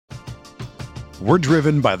We're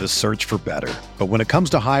driven by the search for better. But when it comes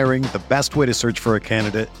to hiring, the best way to search for a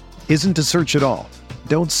candidate isn't to search at all.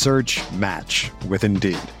 Don't search, match with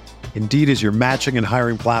Indeed. Indeed is your matching and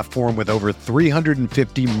hiring platform with over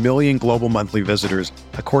 350 million global monthly visitors,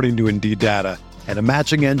 according to Indeed data, and a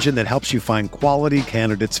matching engine that helps you find quality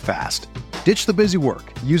candidates fast. Ditch the busy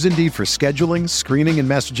work. Use Indeed for scheduling, screening, and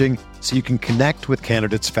messaging so you can connect with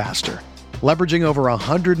candidates faster. Leveraging over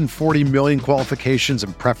 140 million qualifications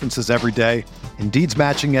and preferences every day, Indeed's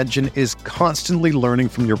matching engine is constantly learning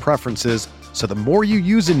from your preferences, so the more you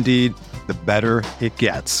use Indeed, the better it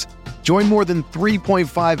gets. Join more than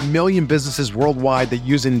 3.5 million businesses worldwide that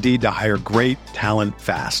use Indeed to hire great talent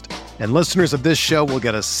fast. And listeners of this show will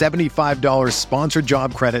get a $75 sponsored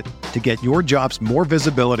job credit to get your jobs more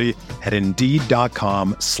visibility at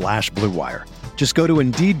Indeed.com/Blue Wire. Just go to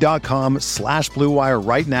Indeed.com/Blue Wire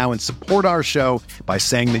right now and support our show by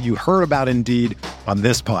saying that you heard about Indeed on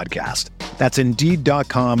this podcast. That's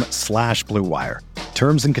Indeed.com/Blue Wire.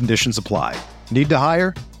 Terms and conditions apply. Need to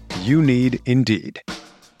hire? You need Indeed.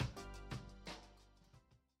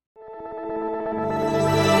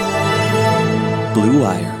 Blue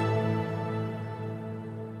Wire.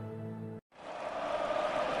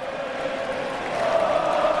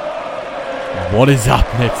 What is up,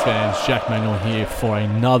 Nets fans? Jack Manuel here for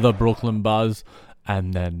another Brooklyn Buzz,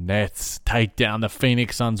 and the Nets take down the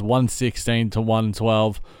Phoenix Suns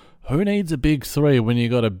 116-112. Who needs a big three when you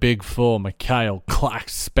got a big four? Mikal, Clark,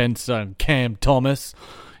 Spencer, and Cam Thomas.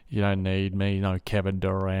 You don't need me, no Kevin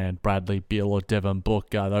Durant, Bradley Beal, or Devin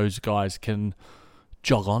Booker. Those guys can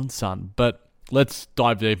jog on, son. But let's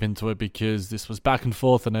dive deep into it, because this was back and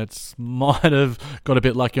forth, and it's might have got a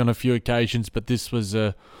bit lucky on a few occasions, but this was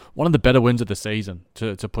one of the better wins of the season,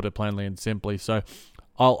 to put it plainly and simply. So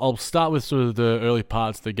I'll start with sort of the early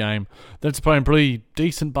parts of the game. That's playing pretty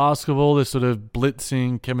decent basketball. They're sort of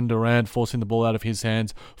blitzing Kevin Durant, forcing the ball out of his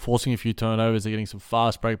hands, forcing a few turnovers. They're getting some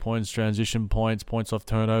fast break points, transition points, points off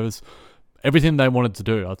turnovers. Everything they wanted to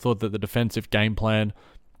do. I thought that the defensive game plan,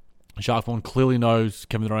 Jacques Vaughn clearly knows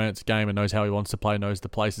Kevin Durant's game and knows how he wants to play, knows the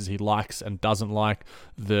places he likes and doesn't like,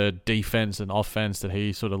 the defense and offense that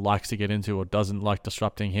he sort of likes to get into or doesn't like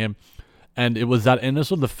disrupting him. And it was that end of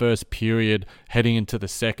sort of the first period heading into the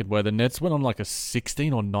second where the Nets went on like a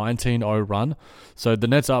 16 or 19-0 run. So the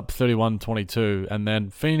Nets up 31-22, and then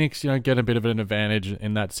Phoenix, get a bit of an advantage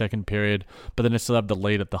in that second period, but then they still have the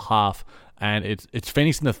lead at the half. And it's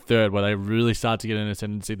Phoenix in the third where they really start to get in a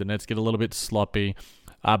tendency. The Nets get a little bit sloppy.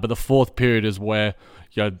 But the fourth period is where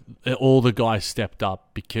all the guys stepped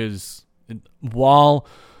up, because while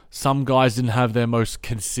some guys didn't have their most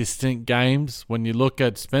consistent games, when you look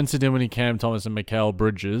at Spencer Dinwiddie, Cam Thomas, and Mikal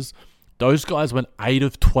Bridges, those guys went 8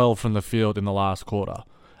 of 12 from the field in the last quarter.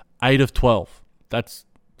 8 of 12. That's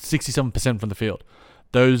 67% from the field.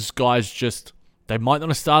 Those guys they might not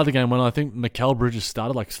have started the game when I think Mikal Bridges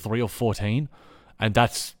started like 3 or 14. And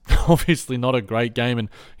that's obviously not a great game. And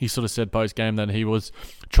he sort of said post-game that he was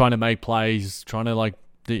trying to make plays, trying to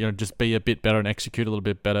just be a bit better and execute a little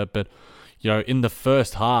bit better. But, in the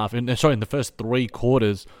first half, in the first 3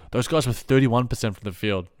 quarters, those guys were 31% from the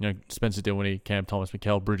field. Spencer Dinwiddie, Cam Thomas,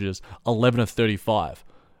 Mikal Bridges, 11 of 35.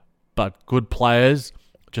 But good players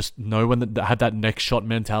just know when they have that next shot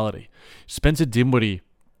mentality. Spencer Dinwiddie,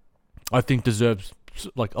 I think, deserves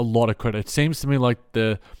a lot of credit. It seems to me like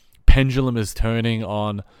the pendulum is turning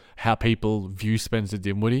on how people view Spencer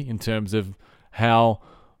Dinwiddie in terms of how,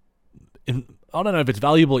 I don't know if it's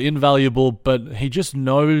valuable or invaluable, but he just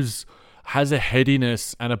has a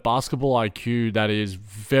headiness and a basketball IQ that is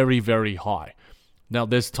very, very high. Now,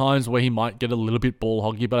 there's times where he might get a little bit ball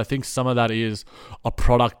hoggy, but I think some of that is a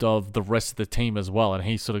product of the rest of the team as well. And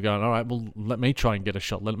he's sort of going, all right, well, let me try and get a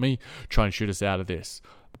shot. Let me try and shoot us out of this.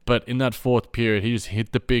 But in that fourth period, he just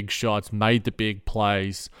hit the big shots, made the big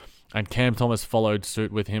plays, and Cam Thomas followed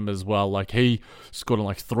suit with him as well. He scored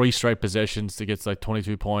on 3 straight possessions to get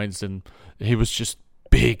 22 points, and he was just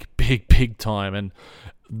big, big, big time. And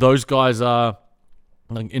those guys are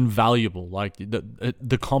invaluable.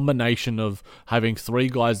 The combination of having 3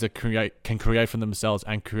 guys that can create for themselves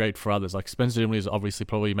and create for others. Spencer Dinwiddie is obviously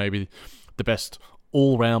probably maybe the best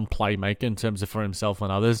all-round playmaker in terms of for himself and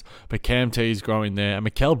others, but Cam T is growing there, and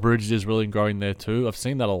Mikal Bridges is really growing there too. I've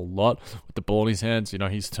seen that a lot with the ball in his hands.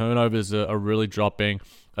 His turnovers are really dropping,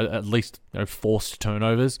 at least forced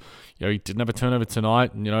turnovers. He didn't have a turnover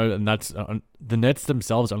tonight, and that's the Nets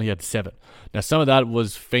themselves only had 7. Now, some of that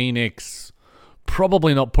was Phoenix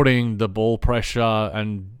probably not putting the ball pressure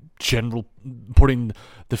and putting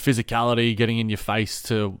the physicality, getting in your face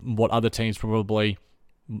to what other teams probably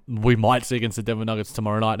we might see against the Denver Nuggets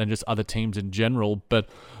tomorrow night and just other teams in general, but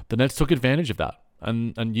the Nets took advantage of that.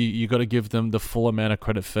 And you got to give them the full amount of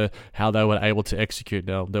credit for how they were able to execute.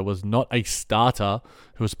 Now, there was not a starter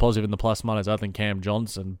who was positive in the plus minus other than Cam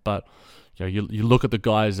Johnson, but you look at the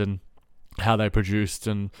guys and how they produced,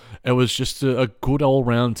 and it was just a good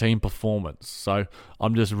all-round team performance. So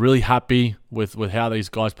I'm just really happy with how these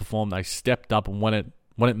guys performed. They stepped up, and when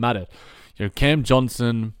it mattered. Cam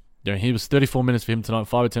Johnson, he was 34 minutes for him tonight,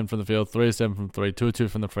 5 of 10 from the field, 3 of 7 from 3, 2 of 2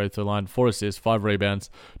 from the free throw line, 4 assists, 5 rebounds,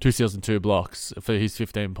 2 steals and 2 blocks for his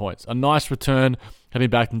 15 points. A nice return heading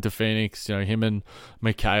back into Phoenix. Him and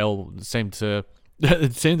Mikal seemed to me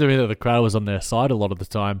that the crowd was on their side a lot of the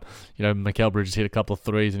time. Mikal Bridges hit a couple of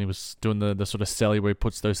threes, and he was doing the sort of celly where he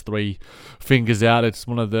puts those 3 fingers out. It's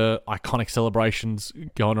one of the iconic celebrations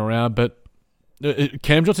going around. But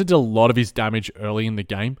Cam Johnson did a lot of his damage early in the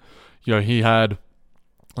game. He had,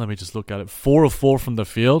 let me just look at it, 4 of 4 from the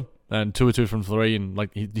field and 2 of 2 from 3 in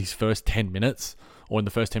his first 10 minutes, or in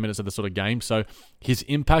the first 10 minutes of the sort of game. So his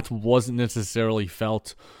impact wasn't necessarily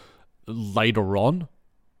felt later on.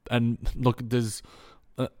 And look, it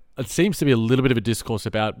seems to be a little bit of a discourse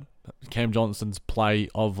about Cam Johnson's play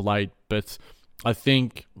of late, but I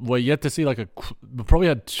think we're yet to see we probably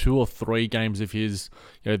had 2 or 3 games of his,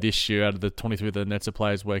 this year out of the 23 that the Nets are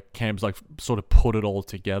players where Cam's sort of put it all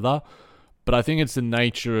together. But I think it's the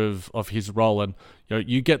nature of his role, and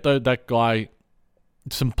you get that guy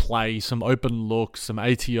some play, some open looks, some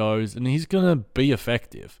ATOs, and he's gonna be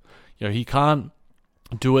effective. He can't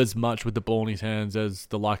do as much with the ball in his hands as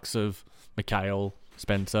the likes of Mikal,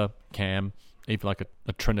 Spencer, Cam, even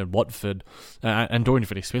a Trenton Watford, and Dorian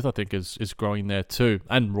Finney-Smith, I think, is growing there too,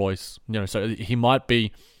 and Royce. So he might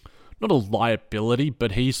be not a liability,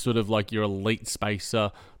 but he's sort of like your elite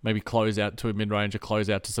spacer, maybe close out to a mid-range or close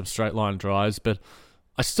out to some straight line drives. But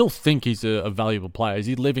I still think he's a valuable player. Is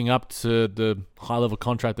he living up to the high-level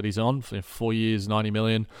contract that he's on for 4 years, $90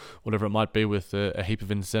 million, whatever it might be, with a heap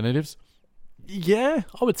of incentives? Yeah,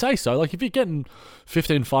 I would say so. If you're getting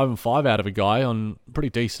 15, 5, and 5 out of a guy on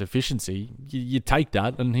pretty decent efficiency, you take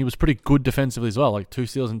that. And he was pretty good defensively as well, 2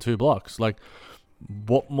 steals and 2 blocks.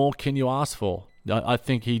 What more can you ask for? I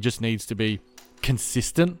think he just needs to be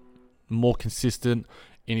more consistent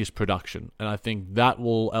in his production. And I think that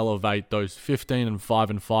will elevate those 15 and 5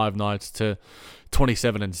 and 5 nights to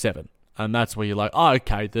 27 and 7. And that's where you're like, oh,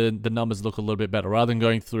 okay, the numbers look a little bit better, rather than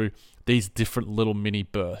going through these different little mini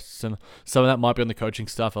bursts. And some of that might be on the coaching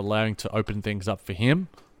staff allowing to open things up for him,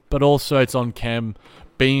 but also it's on Cam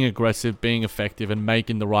being aggressive, being effective, and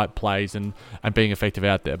making the right plays and being effective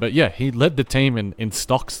out there. But yeah, he led the team in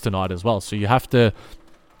stocks tonight as well. So you have to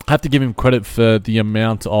give him credit for the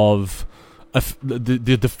amount of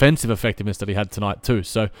the defensive effectiveness that he had tonight too.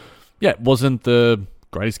 So yeah, it wasn't the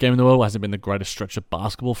greatest game in the world. It hasn't been the greatest stretch of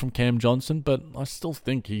basketball from Cam Johnson, but I still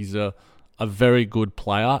think he's a very good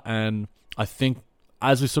player. And I think,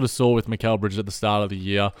 as we sort of saw with Mikal Bridges at the start of the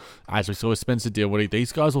year, as we saw with Spencer Dinwiddie,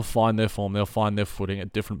 these guys will find their form. They'll find their footing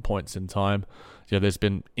at different points in time. There's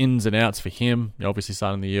been ins and outs for him. Obviously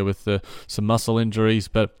starting the year with some muscle injuries,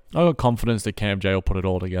 but I've got confidence that Cam J will put it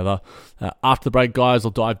all together. After the break, guys,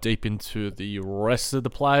 we'll dive deep into the rest of the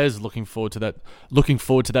players. Looking forward to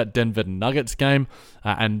that Denver Nuggets game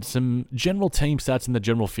and some general team stats and the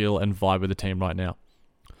general feel and vibe of the team right now.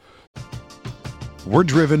 We're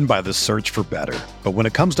driven by the search for better. But when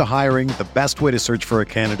it comes to hiring, the best way to search for a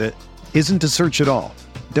candidate isn't to search at all.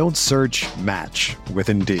 Don't search, match with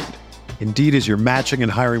Indeed. Indeed is your matching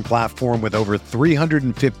and hiring platform with over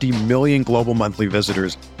 350 million global monthly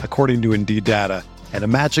visitors, according to Indeed data, and a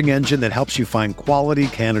matching engine that helps you find quality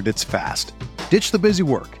candidates fast. Ditch the busy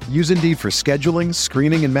work. Use Indeed for scheduling,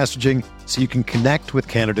 screening, and messaging so you can connect with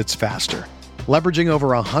candidates faster. Leveraging over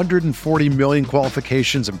 140 million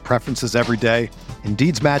qualifications and preferences every day,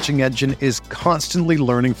 Indeed's matching engine is constantly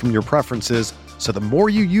learning from your preferences, so the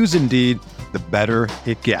more you use Indeed, the better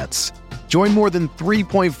it gets. Join more than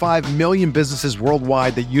 3.5 million businesses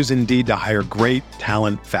worldwide that use Indeed to hire great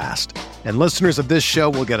talent fast. And listeners of this show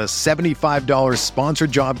will get a $75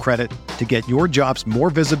 sponsored job credit to get your jobs more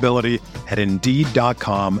visibility at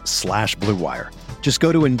Indeed.com/Blue Wire. Just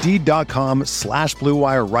go to Indeed.com/Blue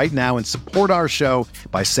Wire right now and support our show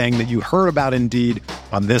by saying that you heard about Indeed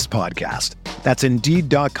on this podcast. That's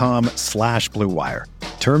Indeed.com/Blue Wire.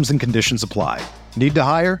 Terms and conditions apply. Need to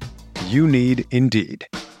hire? You need Indeed.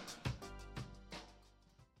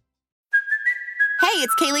 Hey,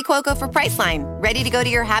 it's Kaylee Cuoco for Priceline. Ready to go to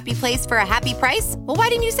your happy place for a happy price? Well, why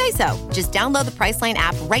didn't you say so? Just download the Priceline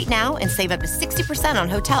app right now and save up to 60% on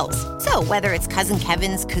hotels. So whether it's Cousin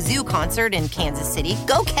Kevin's Kazoo Concert in Kansas City,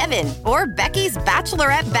 go Kevin, or Becky's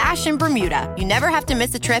Bachelorette Bash in Bermuda, you never have to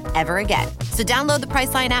miss a trip ever again. So download the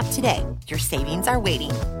Priceline app today. Your savings are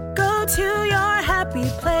waiting. Go Go to your happy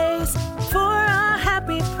place for a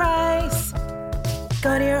happy price.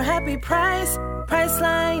 Go to your happy price,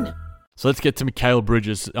 Priceline. So let's get to Mikal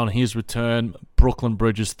Bridges on his return. Brooklyn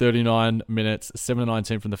Bridges, 39 minutes, 7 of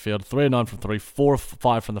 19 from the field, 3 of 9 from 3, 4 of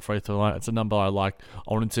 5 from the free throw line. It's a number I like.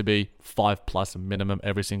 I want it to be 5+ minimum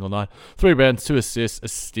every single night. 3 rebounds, 2 assists, a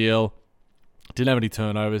steal. Didn't have any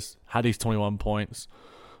turnovers. Had his 21 points.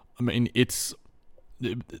 I mean,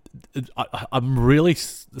 I'm really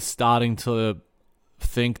starting to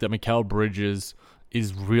think that Mikal Bridges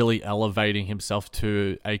is really elevating himself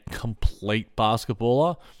to a complete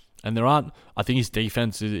basketballer. And I think his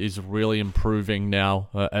defense is really improving now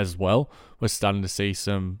as well. We're starting to see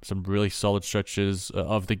some really solid stretches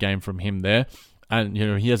of the game from him there. And,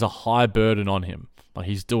 he has a high burden on him. Like,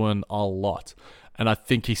 he's doing a lot. And I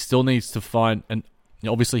think he still needs to find, and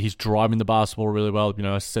obviously he's driving the basketball really well.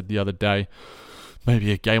 I said the other day,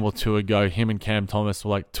 maybe a game or two ago, him and Cam Thomas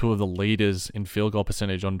were like two of the leaders in field goal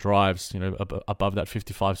percentage on drives, above that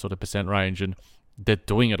 55 sort of percent range. And they're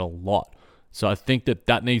doing it a lot. So I think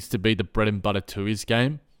that needs to be the bread and butter to his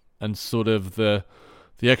game, and sort of the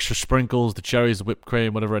extra sprinkles, the cherries, the whipped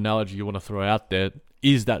cream, whatever analogy you want to throw out there,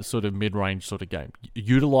 is that sort of mid-range sort of game.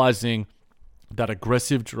 Utilizing that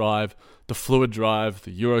aggressive drive, the fluid drive,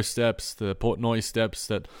 the Euro steps, the Portnoy steps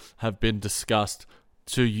that have been discussed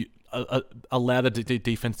to allow the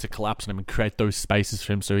defense to collapse on him and create those spaces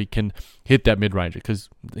for him so he can hit that mid-range, because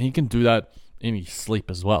he can do that in his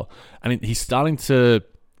sleep as well. And he's starting to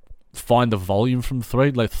find the volume from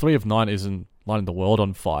 3. Like, 3 of 9 isn't lighting the world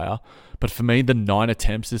on fire, but for me, the 9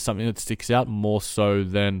 attempts is something that sticks out more so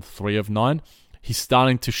than 3 of 9. He's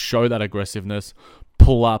starting to show that aggressiveness,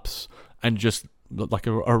 pull-ups, and just like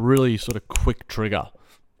a really sort of quick trigger.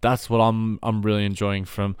 That's what I'm really enjoying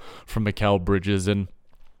from Mikal Bridges. And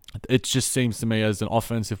it just seems to me, as an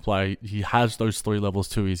offensive player, he has those 3 levels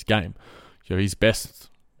to his game. His best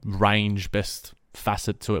range, best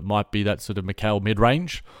facet to it might be that sort of Mikal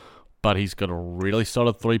mid-range, but he's got a really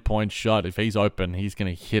solid 3-point shot. If he's open, he's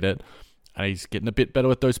going to hit it. And he's getting a bit better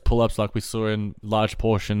with those pull-ups like we saw in large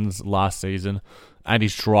portions last season. And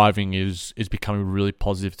his driving is becoming really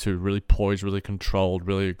positive too, really poised, really controlled,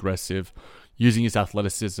 really aggressive, using his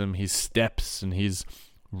athleticism, his steps, and his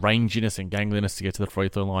ranginess and gangliness to get to the free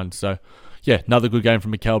throw line. So, yeah, another good game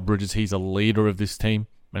from Mikal Bridges. He's a leader of this team,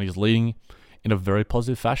 and he's leading in a very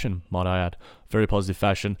positive fashion, might I add. Very positive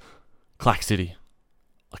fashion. Clack City.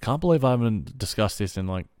 I can't believe I haven't discussed this in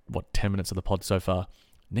 10 minutes of the pod so far.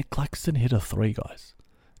 Nick Claxton hit a 3, guys.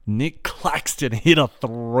 Nick Claxton hit a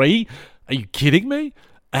 3? Are you kidding me?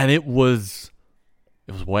 And it was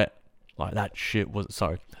wet. Like, that shit was,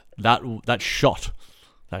 sorry. That shot,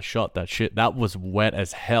 that was wet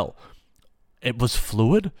as hell. It was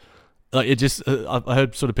fluid. Like, it just, I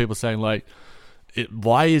heard sort of people saying, like,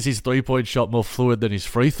 why is his 3-point shot more fluid than his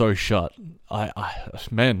free throw shot? I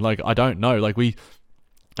don't know. Like,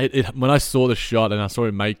 when I saw the shot and I saw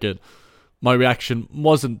him make it, my reaction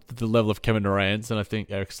wasn't the level of Kevin Durant's, and I think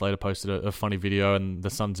Eric Slater posted a funny video, and the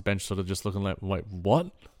Suns bench sort of just looking like, wait, what?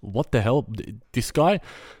 What the hell? This guy?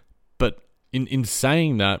 But in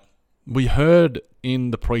saying that, we heard in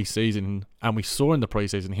the preseason, and we saw in the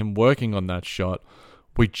preseason him working on that shot.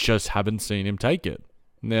 We just haven't seen him take it.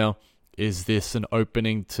 Now, is this an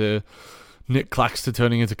opening to Nick Claxton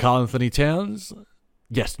turning into Karl Anthony Towns?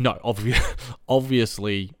 Yes, no.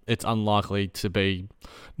 Obviously, it's unlikely to be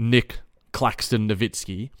Nick Claxton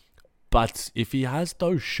Nowitzki, but if he has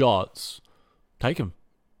those shots, take him.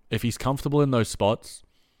 If he's comfortable in those spots,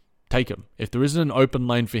 take him. If there isn't an open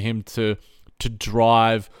lane for him to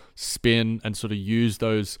drive, spin, and sort of use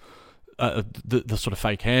those the sort of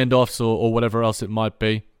fake handoffs or whatever else it might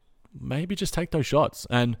be, maybe just take those shots.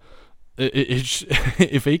 And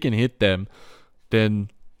if he can hit them,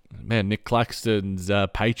 then man, Nick Claxton's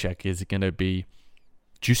paycheck is going to be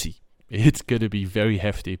juicy. It's going to be very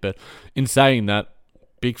hefty. But in saying that,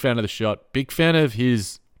 big fan of the shot. Big fan of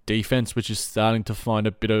his defense, which is starting to find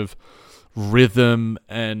a bit of rhythm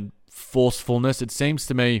and forcefulness. It seems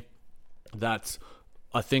to me that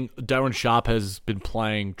I think Darren Sharp has been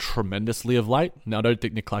playing tremendously of late. Now, I don't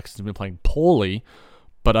think Nick Claxton's been playing poorly,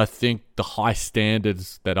 but I think the high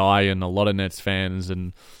standards that I and a lot of Nets fans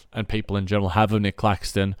and people in general have of Nick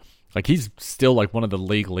Claxton, like, he's still like one of the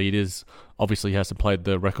league leaders. Obviously, he hasn't played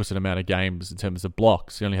the requisite amount of games in terms of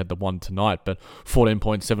blocks. He only had the one tonight, but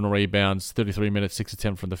 14.7 rebounds, 33 minutes, 6 of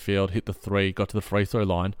 10 from the field, hit the 3, got to the free throw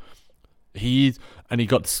line. When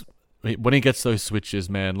he gets those switches,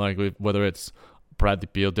 man, like whether it's Bradley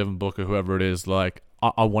Beal, Devin Booker, whoever it is, like,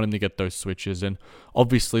 I want him to get those switches. And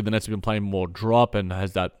obviously, the Nets have been playing more drop, and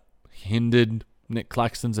has that hindered Nick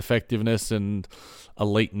Claxton's effectiveness and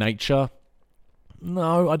elite nature?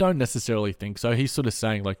 No, I don't necessarily think so. He's sort of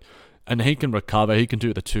saying, like, and he can recover. He can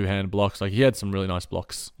do the two-hand blocks. Like, he had some really nice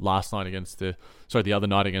blocks the other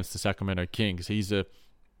night against the Sacramento Kings. He's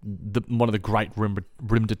one of the great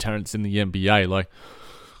rim deterrents in the NBA. Like,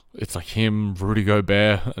 it's like him, Rudy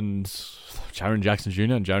Gobert, and Jaren Jackson Jr.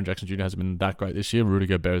 And Jaren Jackson Jr. hasn't been that great this year. Rudy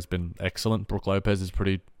Gobert has been excellent. Brook Lopez is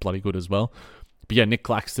pretty bloody good as well. But yeah, Nick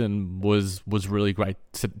Claxton was really great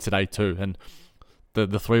today too. And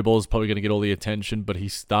the three ball is probably going to get all the attention, but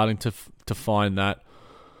he's starting to find that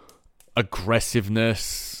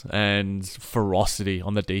aggressiveness and ferocity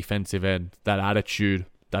on the defensive end, that attitude.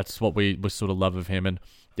 That's what we sort of love of him. And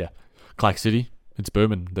yeah, Clark City, it's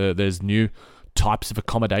booming. There's new types of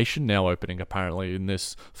accommodation now opening apparently in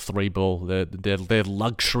this three ball. They're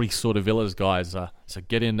luxury sort of villas, guys. So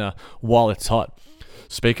get in while it's hot.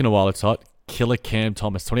 Speaking of while it's hot, killer Cam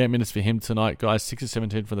Thomas, 28 minutes for him tonight, guys. 6 of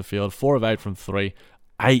 17 from the field, 4 of 8 from 3,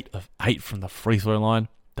 8 of 8 from the free throw line.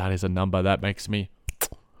 That is a number that makes me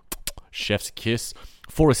chef's kiss.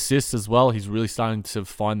 4 assists as well. He's really starting to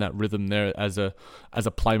find that rhythm there as a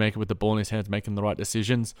playmaker with the ball in his hands, making the right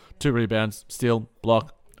decisions. 2 rebounds, steal,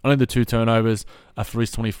 block. Only the 2 turnovers, a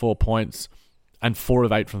 24 points, and 4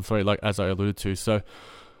 of 8 from 3, like as I alluded to. So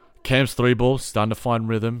Cam's 3 ball starting to find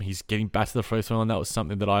rhythm. He's getting back to the free throw line. That was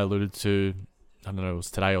something that I alluded to, I don't know, it was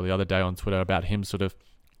today or the other day on Twitter, about him sort of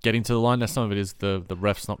getting to the line. Now, some of it is the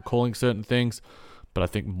refs not calling certain things, but I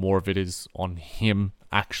think more of it is on him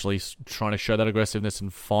actually trying to show that aggressiveness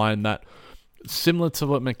and find that, similar to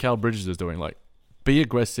what Mikal Bridges is doing. Like, be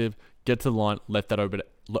aggressive, get to the line, let that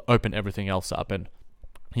open everything else up. And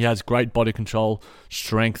he has great body control,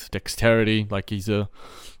 strength, dexterity. Like, he's a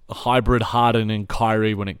hybrid Harden and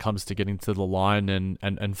Kyrie when it comes to getting to the line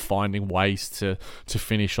and finding ways to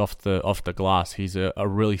finish off the glass. He's a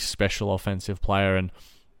really special offensive player, and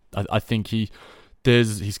I think he's going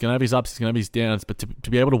to have his ups, he's going to have his downs, but to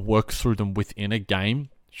be able to work through them within a game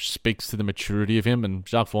speaks to the maturity of him. And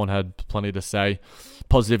Jacques Vaughn had plenty to say,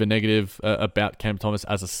 positive and negative, about Cam Thomas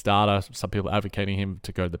as a starter. Some people advocating him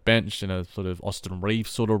to go to the bench in a sort of Austin Reeves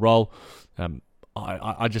sort of role.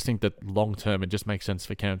 I just think that long term it just makes sense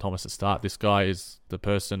for Cam Thomas to start. This guy is the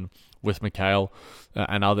person with Mikal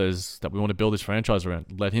and others that we want to build this franchise around.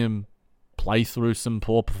 Let him play through some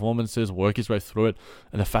poor performances, work his way through it,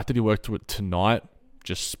 and the fact that he worked through it tonight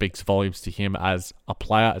just speaks volumes to him as a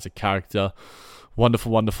player, as a character.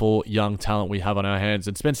 Wonderful, wonderful young talent we have on our hands.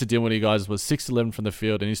 And Spencer Dinwiddie, guys, was 6-11 from the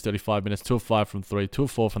field in his 35 minutes, 2 of 5 from 3, 2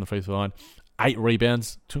 of 4 from the free throw line, 8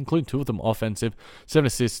 rebounds, to include 2 of them offensive, 7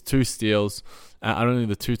 assists, 2 steals, and only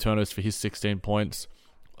the 2 turnovers for his 16 points.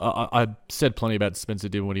 I've said plenty about Spencer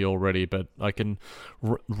Dinwiddie already, but I can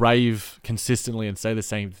rave consistently and say the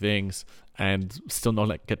same things and still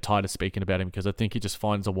not get tired of speaking about him, because I think he just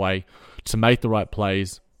finds a way to make the right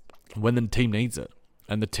plays when the team needs it.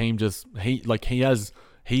 And the team just, he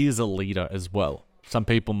is a leader as well. Some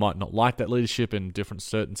people might not like that leadership in different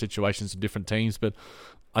certain situations in different teams, but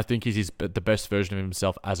I think he's the best version of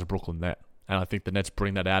himself as a Brooklyn Net. And I think the Nets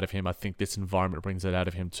bring that out of him. I think this environment brings that out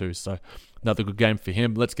of him too. So another good game for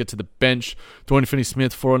him. Let's get to the bench. Dorian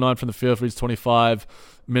Finney-Smith, 4-9 from the field for his 25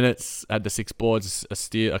 minutes. Had the 6 boards,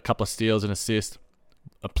 a couple of steals, and assist.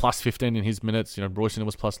 A plus 15 in his minutes. Royston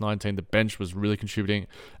was plus 19. The bench was really contributing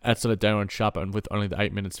outside of Darren Sharp, and with only the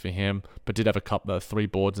 8 minutes for him, but did have a couple of 3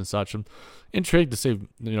 boards and such. I'm intrigued to see,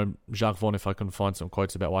 Jacques Vaughn, if I can find some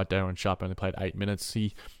quotes about why Darren Sharp only played 8 minutes.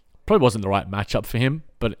 He probably wasn't the right matchup for him,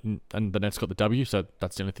 and the Nets got the W, so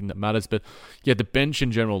that's the only thing that matters. But yeah, the bench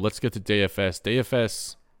in general. Let's get to DFS.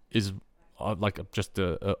 DFS is just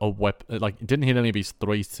a weapon. Like, didn't hit any of his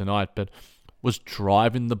threes tonight, but was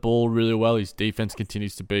driving the ball really well. His defense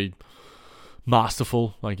continues to be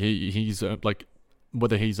masterful. Like, he's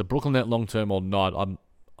whether he's a Brooklyn Net long term or not,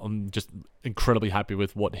 I'm just incredibly happy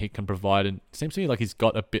with what he can provide. And it seems to me like he's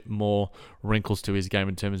got a bit more wrinkles to his game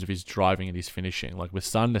in terms of his driving and his finishing. Like, we're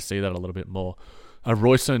starting to see that a little bit more.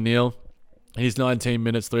 Royce O'Neal, in his 19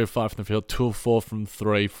 minutes, 3 of 5 from the field, 2 of 4 from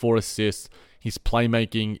 3, 4 assists. His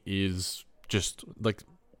playmaking is just like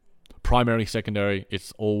primary, secondary.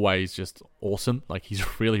 It's always just awesome. Like,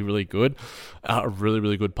 he's really, really good. A really,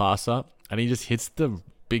 really good passer. And he just hits the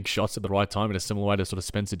big shots at the right time in a similar way to sort of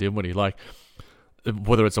Spencer Dinwiddie. Like,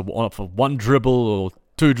 whether it's for one dribble or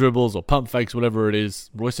 2 dribbles or pump fakes, whatever it is,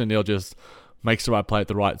 Royce O'Neal just makes the right play at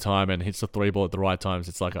the right time and hits the 3 ball at the right times.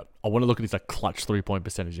 It's like, I want to look at his clutch 3-point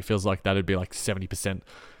percentage. It feels like that'd be like 70%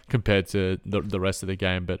 compared to the rest of the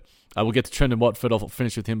game. But we'll get to Trendon Watford. I'll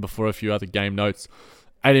finish with him before a few other game notes.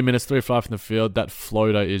 80 minutes, 3 of 5 from the field. That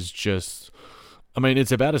floater is just I mean,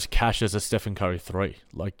 it's about as cash as a Stephen Curry 3.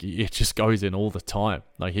 Like, it just goes in all the time.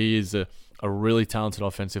 Like, he is a really talented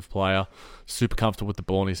offensive player, super comfortable with the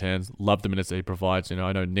ball in his hands, love the minutes that he provides. You know,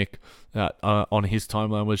 I know Nick on his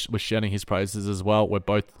timeline was shouting his praises as well. We're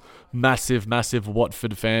both massive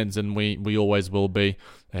Watford fans, and we always will be.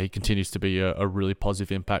 He continues to be a really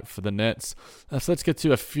positive impact for the Nets. So let's get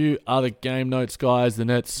to a few other game notes, guys. The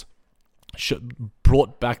Nets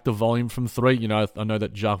brought back the volume from 3. You know, I know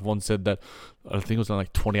that Jacques Vaughan said that, I think it was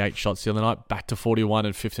like 28 shots the other night, back to 41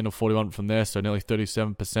 and 15 or 41 from there, so nearly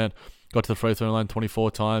 37%. Got to the free throw line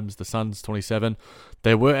 24 times, the Suns 27.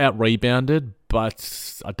 They were out-rebounded,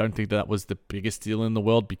 but I don't think that was the biggest deal in the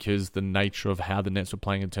world because the nature of how the Nets were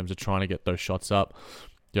playing in terms of trying to get those shots up.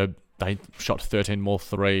 You know, they shot 13 more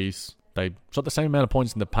threes. They shot the same amount of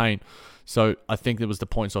points in the paint. So I think there was the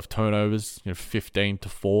points off turnovers,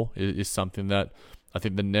 15-4 is something that I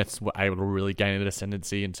think the Nets were able to really gain an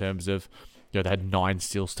ascendancy in terms of, they had 9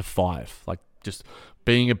 steals to 5. Like, just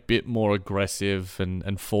being a bit more aggressive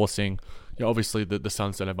and forcing. Obviously the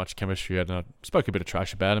Suns don't have much chemistry, and I spoke a bit of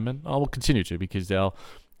trash about them, and I will continue to because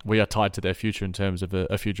we are tied to their future in terms of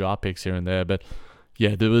a few draft picks here and there. But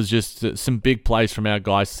yeah, there was just some big plays from our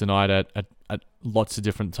guys tonight at lots of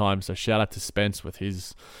different times. So shout out to Spence with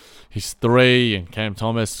his 3, and Cam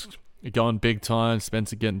Thomas going big time.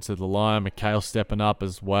 Spencer getting to the line. Mikhail stepping up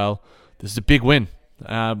as well. This is a big win.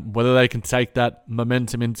 Whether they can take that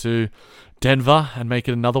momentum into Denver and make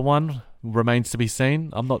it another one remains to be seen.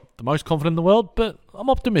 I'm not the most confident in the world, but I'm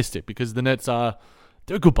optimistic because the Nets they're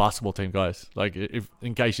a good basketball team, guys. Like, if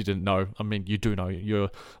in case you didn't know, I mean, you do know, you're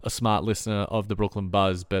a smart listener of the Brooklyn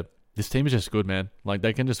Buzz, but this team is just good, man. Like,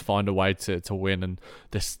 they can just find a way to win, and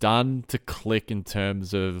they're starting to click in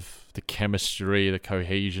terms of the chemistry, the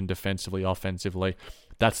cohesion defensively, offensively.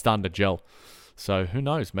 That's starting to gel. So who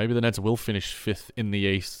knows? Maybe the Nets will finish 5th in the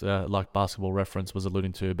East, like Basketball Reference was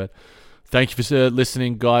alluding to. But thank you for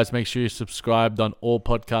listening, guys. Make sure you're subscribed on all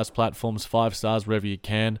podcast platforms, 5 stars wherever you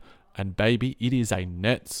can. And baby, it is a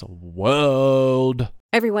Nets world.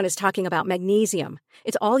 Everyone is talking about magnesium.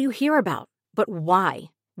 It's all you hear about. But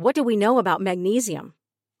why? What do we know about magnesium?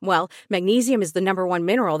 Well, magnesium is the #1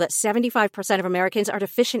 mineral that 75% of Americans are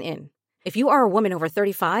deficient in. If you are a woman over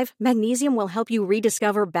 35, magnesium will help you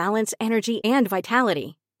rediscover balance, energy, and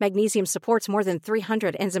vitality. Magnesium supports more than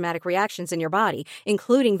 300 enzymatic reactions in your body,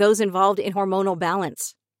 including those involved in hormonal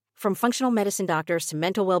balance. From functional medicine doctors to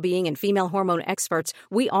mental well-being and female hormone experts,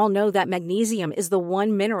 we all know that magnesium is the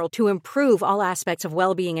one mineral to improve all aspects of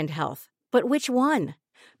well-being and health. But which one?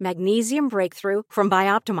 Magnesium Breakthrough from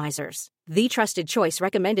Bioptimizers, the trusted choice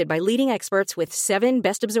recommended by leading experts with 7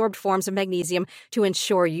 best-absorbed forms of magnesium to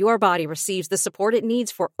ensure your body receives the support it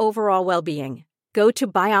needs for overall well-being. Go to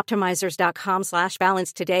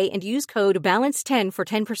bioptimizers.com/balance today and use code BALANCE10 for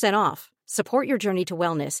 10% off. Support your journey to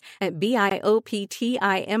wellness at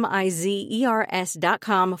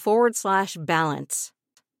bioptimizers.com/balance.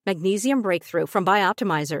 Magnesium Breakthrough from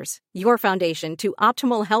Bioptimizers, your foundation to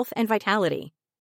optimal health and vitality.